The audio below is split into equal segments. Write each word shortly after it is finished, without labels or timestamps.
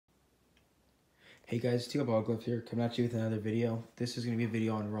Hey guys, Steel Ball Gloves here, coming at you with another video. This is going to be a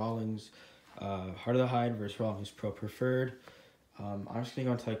video on Rawlings Heart of the Hide versus Rawlings Pro Preferred. I'm just going to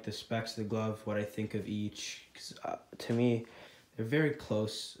go into like the specs of the glove, what I think of each. Cause, to me, they're very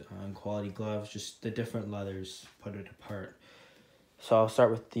close in quality gloves, just the different leathers put it apart. So I'll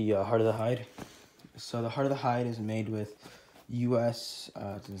start with the Heart of the Hide. So the Heart of the Hide is made with US,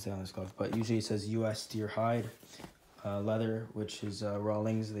 it doesn't say on this glove, but usually it says US deer hide. Leather, which is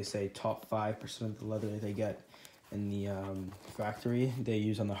Rawlings. They say top 5% of the leather they get in the factory they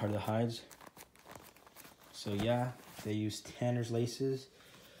use on the Heart of the Hides. So yeah, they use Tanner's laces,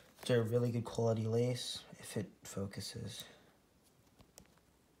 which are really good quality lace if it focuses.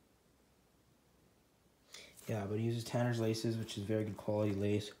 Yeah, but it uses Tanner's laces, which is very good quality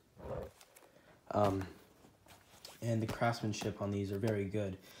lace. And the craftsmanship on these are very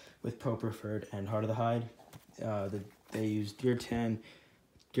good with Pro Preferred and Heart of the Hide. They use deer tanned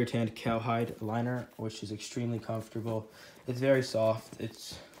cowhide liner, which is extremely comfortable. It's very soft.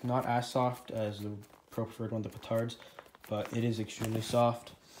 It's not as soft as the Pro Preferred one, the petards, but it is extremely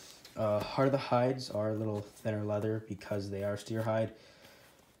soft. Heart of the Hides are a little thinner leather because they are steer hide.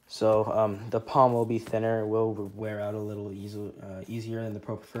 So the palm will be thinner, will wear out a little easier than the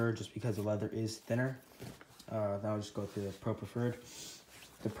Pro Preferred just because the leather is thinner. Now I'll just go through the Pro Preferred.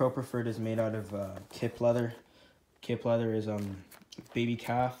 The Pro Preferred is made out of kip leather. Kip leather is baby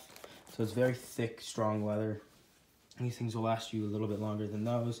calf, so it's very thick, strong leather. These things will last you a little bit longer than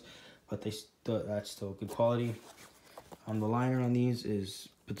those, but that's still good quality. The liner on these is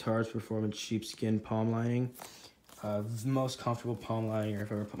Petard's Performance Sheepskin Palm Lining. Most comfortable palm lining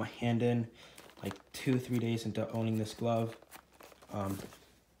I've ever put my hand in. Like 2-3 days into owning this glove,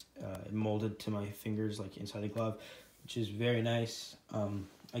 it molded to my fingers, like inside the glove, which is very nice.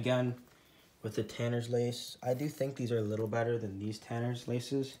 Again, with the Tanner's lace, I do think these are a little better than these Tanner's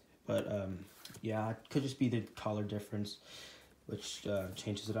laces, but yeah, it could just be the color difference, which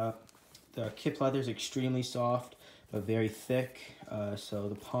changes it up. The kip leather is extremely soft, but very thick, so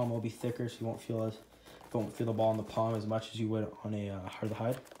the palm will be thicker, so you won't feel the ball in the palm as much as you would on a Heart of the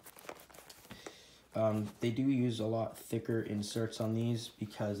Hide. They do use a lot thicker inserts on these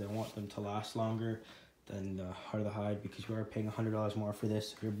because they want them to last longer than the Heart of the Hide, because you are paying $100 more for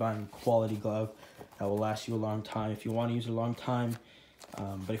this. You're buying a quality glove that will last you a long time if you want to use it a long time,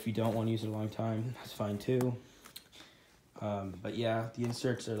 but if you don't want to use it a long time, that's fine too. But yeah, the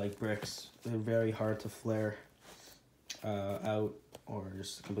inserts are like bricks. They're very hard to flare out or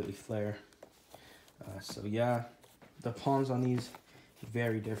just completely flare. So yeah, the palms on these are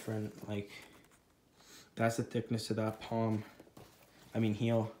very different. Like, that's the thickness of that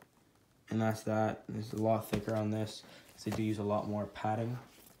heel, and that's that. It's a lot thicker on this, so they do use a lot more padding.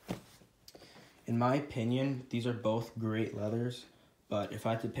 In my opinion, these are both great leathers, but if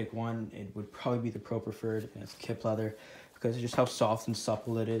I had to pick one, it would probably be the Pro Preferred, and it's kip leather, because of just how soft and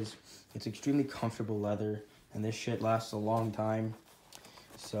supple it is. It's extremely comfortable leather, and this shit lasts a long time.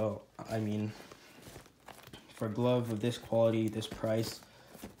 So, I mean, for a glove of this quality, this price,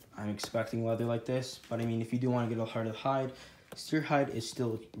 I'm expecting leather like this. But I mean, if you do want to get a Heart of the Hide, steer hide is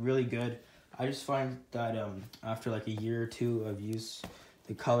still really good. I just find that after like a year or two of use,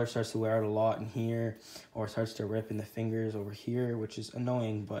 the color starts to wear out a lot in here, or starts to rip in the fingers over here, which is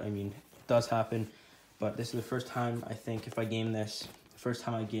annoying, but I mean, it does happen. But this is the first time, I think, if I game this, the first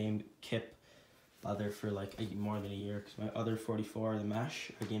time I game kip leather for like more than a year, because my other 44, the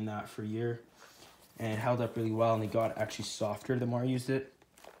mesh, I gamed that for a year, and it held up really well, and it got actually softer the more I used it,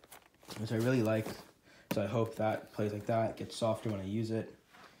 which I really like. So I hope that plays like that, it gets softer when I use it.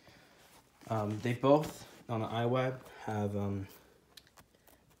 They both, on the iWeb, have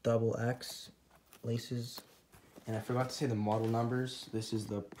XX laces, and I forgot to say the model numbers. This is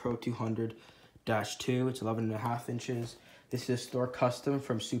the Pro 200-2, it's 11.5 inches. This is a store custom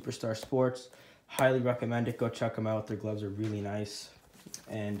from Superstar Sports. Highly recommend it, go check them out, their gloves are really nice.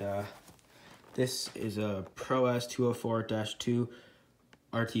 And this is a Pro S 204-2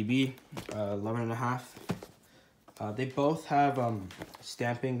 RTB, 11.5. They both have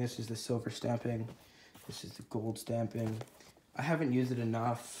stamping. This is the silver stamping. This is the gold stamping. I haven't used it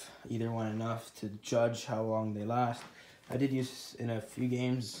enough, either one enough, to judge how long they last. I did use this in a few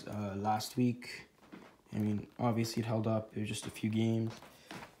games last week. I mean, obviously it held up. It was just a few games.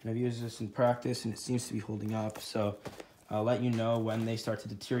 And I've used this in practice, and it seems to be holding up. So I'll let you know when they start to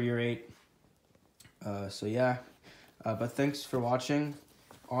deteriorate. So yeah, but thanks for watching.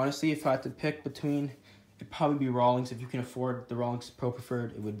 Honestly, if I had to pick between, it'd probably be Rawlings. If you can afford the Rawlings Pro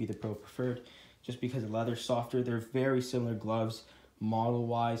Preferred, it would be the Pro Preferred, just because the leather's softer. They're very similar gloves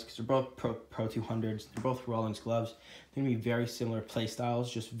model-wise, because they're both Pro 200s. They're both Rawlings gloves. They're going to be very similar play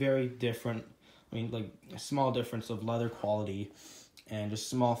styles, just very different I mean, like a small difference of leather quality and just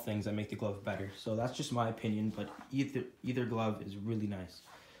small things that make the glove better. So that's just my opinion, but either glove is really nice.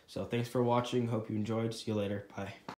 So thanks for watching. Hope you enjoyed. See you later. Bye.